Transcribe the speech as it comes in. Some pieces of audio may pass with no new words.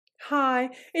Hi,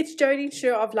 it's Jodie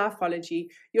Sher of Lifeology,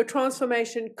 your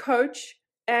transformation coach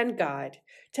and guide,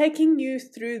 taking you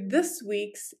through this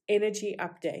week's energy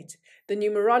update, the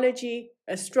numerology,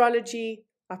 astrology.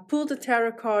 I pulled a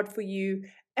tarot card for you,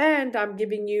 and I'm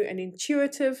giving you an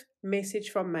intuitive message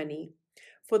from money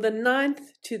for the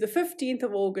 9th to the 15th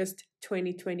of August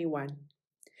 2021.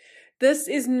 This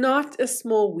is not a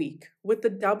small week with the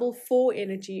double 4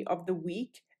 energy of the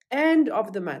week and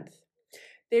of the month.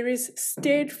 There is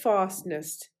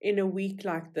steadfastness in a week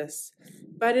like this,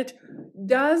 but it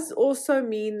does also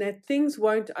mean that things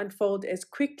won't unfold as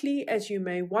quickly as you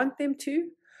may want them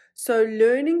to. So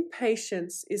learning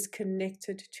patience is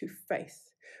connected to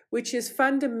faith, which is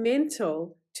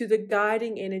fundamental to the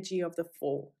guiding energy of the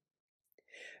 4.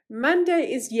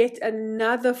 Monday is yet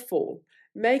another 4,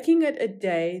 making it a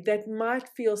day that might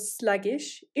feel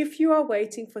sluggish if you are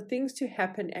waiting for things to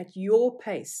happen at your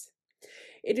pace.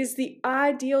 It is the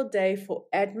ideal day for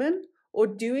admin or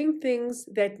doing things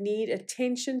that need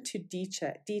attention to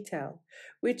detail,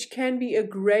 which can be a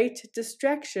great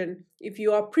distraction if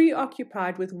you are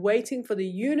preoccupied with waiting for the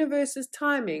universe's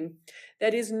timing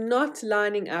that is not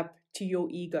lining up to your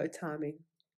ego timing.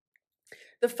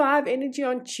 The 5 energy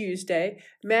on Tuesday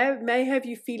may have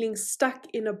you feeling stuck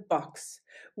in a box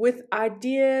with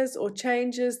ideas or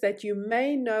changes that you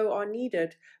may know are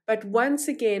needed, but once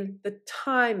again, the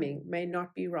timing may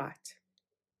not be right.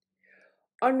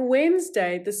 On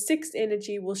Wednesday, the 6th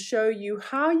energy will show you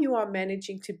how you are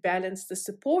managing to balance the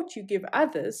support you give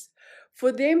others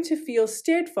for them to feel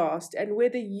steadfast and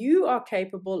whether you are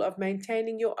capable of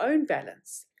maintaining your own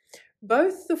balance.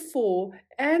 Both the 4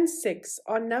 and 6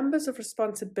 are numbers of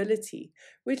responsibility,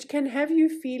 which can have you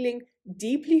feeling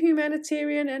deeply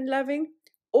humanitarian and loving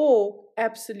or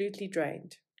absolutely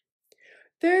drained.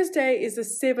 Thursday is a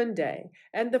 7 day,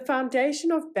 and the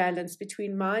foundation of balance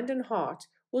between mind and heart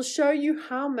will show you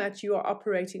how much you are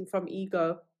operating from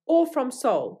ego or from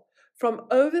soul, from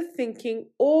overthinking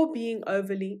or being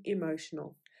overly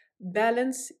emotional.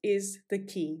 Balance is the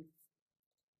key.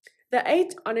 The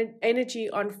 8 on an energy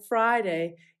on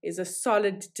Friday is a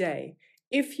solid day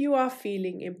if you are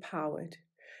feeling empowered.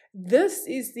 This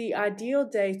is the ideal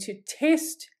day to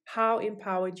test how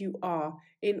empowered you are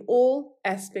in all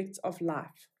aspects of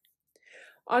life.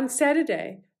 On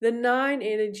Saturday, the 9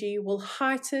 energy will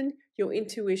heighten your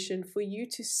intuition for you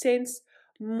to sense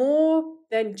more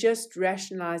than just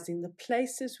rationalizing the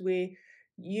places where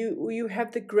you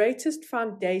have the greatest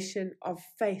foundation of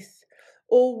faith,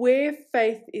 or where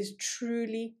faith is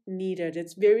truly needed.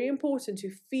 It's very important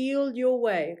to feel your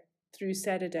way through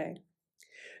Saturday.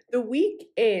 The week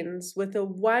ends with a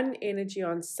 1 energy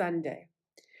on Sunday.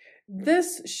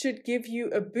 This should give you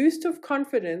a boost of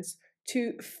confidence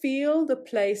to feel the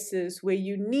places where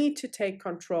you need to take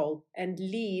control and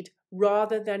lead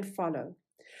rather than follow.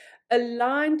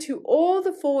 Aligned to all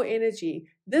the 4 energy,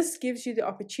 this gives you the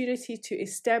opportunity to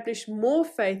establish more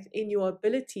faith in your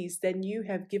abilities than you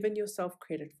have given yourself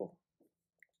credit for.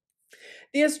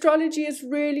 The astrology is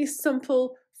really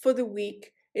simple for the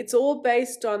week. It's all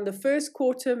based on the first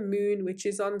quarter moon, which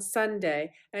is on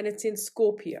Sunday, and it's in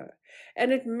Scorpio.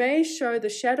 And it may show the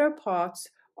shadow parts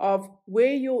of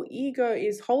where your ego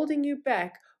is holding you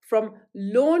back from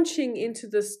launching into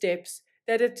the steps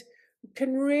that it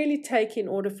can really take in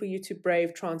order for you to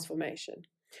brave transformation.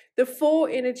 The 4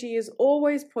 energy is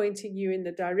always pointing you in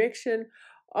the direction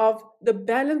of the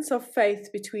balance of faith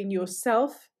between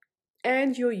yourself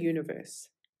and your universe.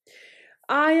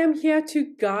 I am here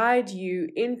to guide you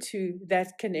into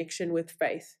that connection with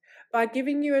faith by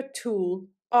giving you a tool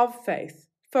of faith,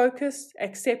 focus,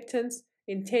 acceptance,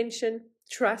 intention,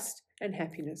 trust, and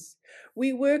happiness.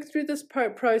 We work through this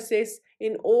process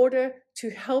in order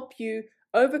to help you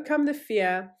overcome the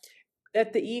fear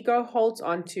that the ego holds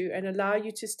onto and allow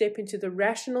you to step into the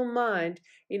rational mind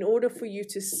in order for you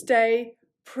to stay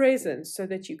present so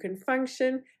that you can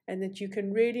function and that you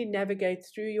can really navigate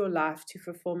through your life to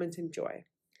fulfillment and joy.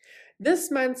 This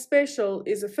month's special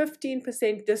is a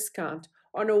 15% discount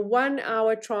on a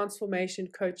 1-hour transformation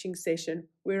coaching session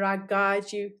where I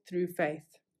guide you through faith.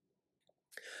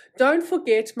 Don't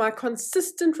forget my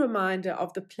consistent reminder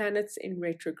of the planets in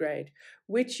retrograde,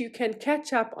 which you can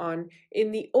catch up on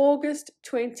in the August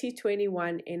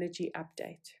 2021 energy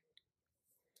update.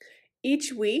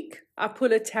 Each week, I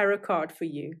pull a tarot card for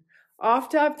you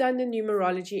after I've done the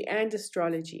numerology and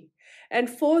astrology. And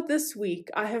for this week,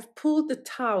 I have pulled the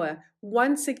Tower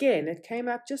once again. It came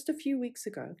up just a few weeks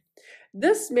ago.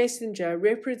 This messenger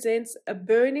represents a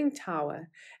burning tower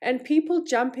and people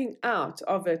jumping out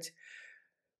of it,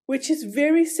 which is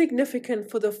very significant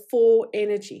for the 4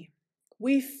 energy.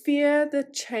 We fear the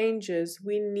changes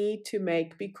we need to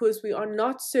make because we are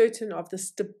not certain of the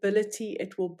stability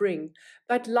it will bring.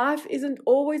 But life isn't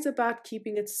always about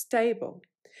keeping it stable.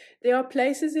 There are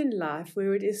places in life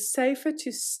where it is safer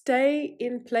to stay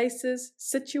in places,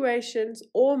 situations,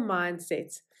 or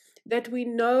mindsets that we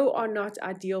know are not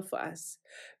ideal for us,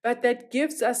 but that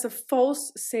gives us a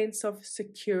false sense of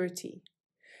security.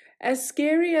 As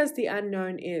scary as the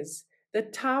unknown is, the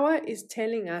tower is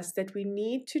telling us that we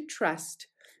need to trust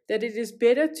that it is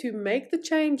better to make the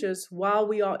changes while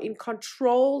we are in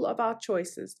control of our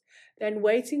choices than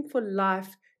waiting for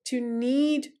life to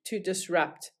need to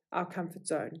disrupt our comfort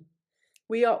zone.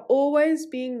 We are always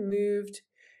being moved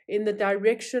in the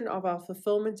direction of our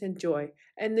fulfillment and joy,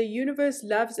 and the universe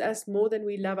loves us more than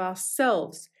we love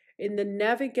ourselves in the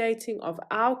navigating of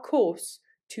our course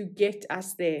to get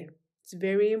us there. It's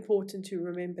very important to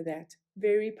remember that.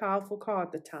 Very powerful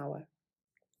card, the Tower.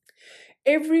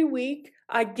 Every week,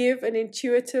 I give an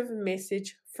intuitive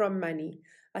message from money.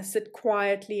 I sit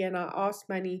quietly and I ask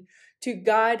money to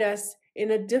guide us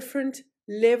in a different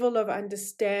level of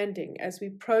understanding as we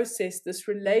process this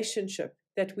relationship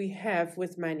that we have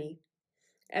with money.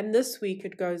 And this week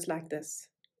it goes like this.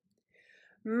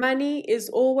 Money is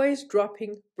always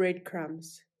dropping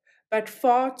breadcrumbs, but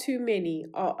far too many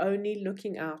are only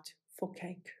looking out for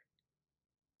cake.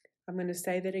 I'm going to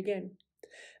say that again.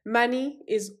 Money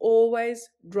is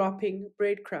always dropping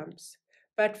breadcrumbs,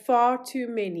 but far too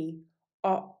many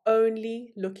are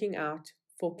only looking out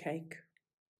for cake.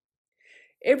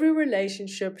 Every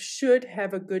relationship should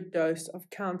have a good dose of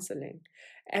counseling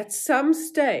at some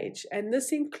stage, and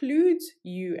this includes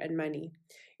you and money.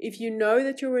 If you know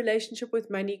that your relationship with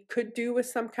money could do with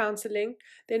some counseling,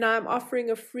 then I'm offering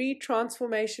a free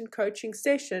transformation coaching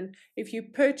session if you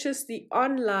purchase the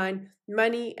online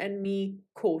Money and Me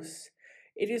course.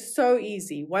 It is so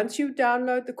easy. Once you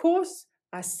download the course,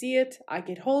 I see it, I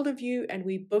get hold of you, and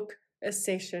we book a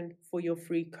session for your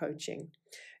free coaching.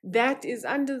 That is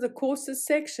under the courses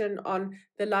section on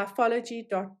the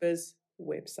lifeology.biz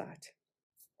website.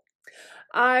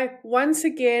 I once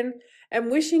again am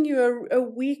wishing you a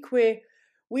week where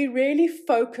we really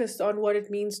focus on what it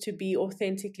means to be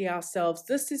authentically ourselves.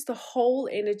 This is the whole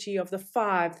energy of the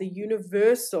 5, the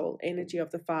universal energy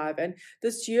of the 5. And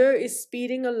this year is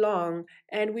speeding along,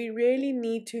 and we really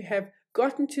need to have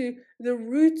gotten to the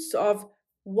roots of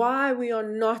why we are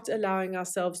not allowing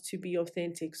ourselves to be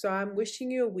authentic. So I'm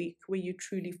wishing you a week where you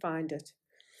truly find it.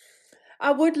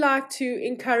 I would like to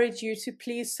encourage you to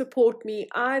please support me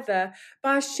either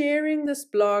by sharing this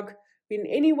blog in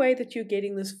any way that you're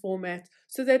getting this format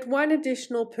so that one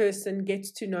additional person gets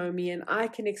to know me and I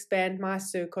can expand my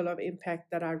circle of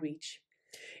impact that I reach.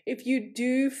 If you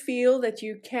do feel that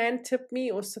you can tip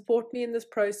me or support me in this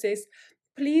process,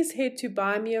 please head to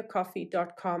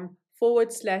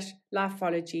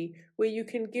buymeacoffee.com/lifeology, where you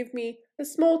can give me a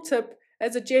small tip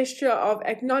as a gesture of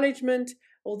acknowledgement.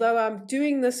 Although I'm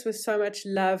doing this with so much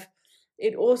love,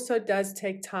 it also does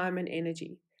take time and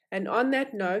energy. And on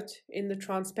that note, in the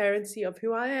transparency of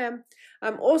who I am,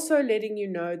 I'm also letting you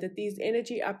know that these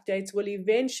energy updates will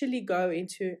eventually go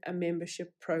into a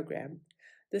membership program.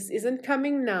 This isn't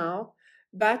coming now,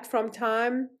 but from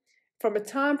a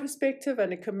time perspective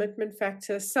and a commitment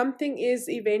factor, something is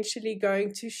eventually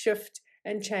going to shift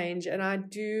and change, and I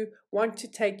do want to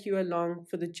take you along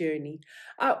for the journey.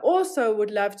 I also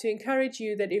would love to encourage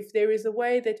you that if there is a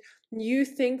way that you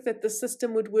think that the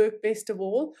system would work best of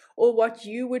all, or what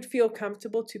you would feel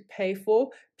comfortable to pay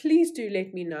for, please do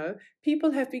let me know.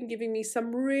 People have been giving me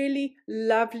some really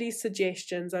lovely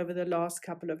suggestions over the last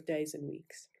couple of days and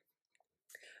weeks.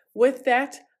 With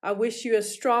that, I wish you a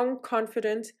strong,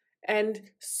 confident,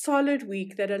 and solid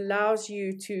week that allows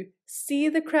you to see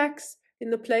the cracks in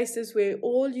the places where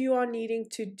all you are needing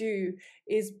to do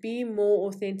is be more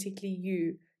authentically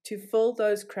you, to fill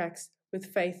those cracks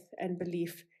with faith and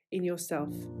belief in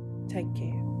yourself. Take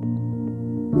care.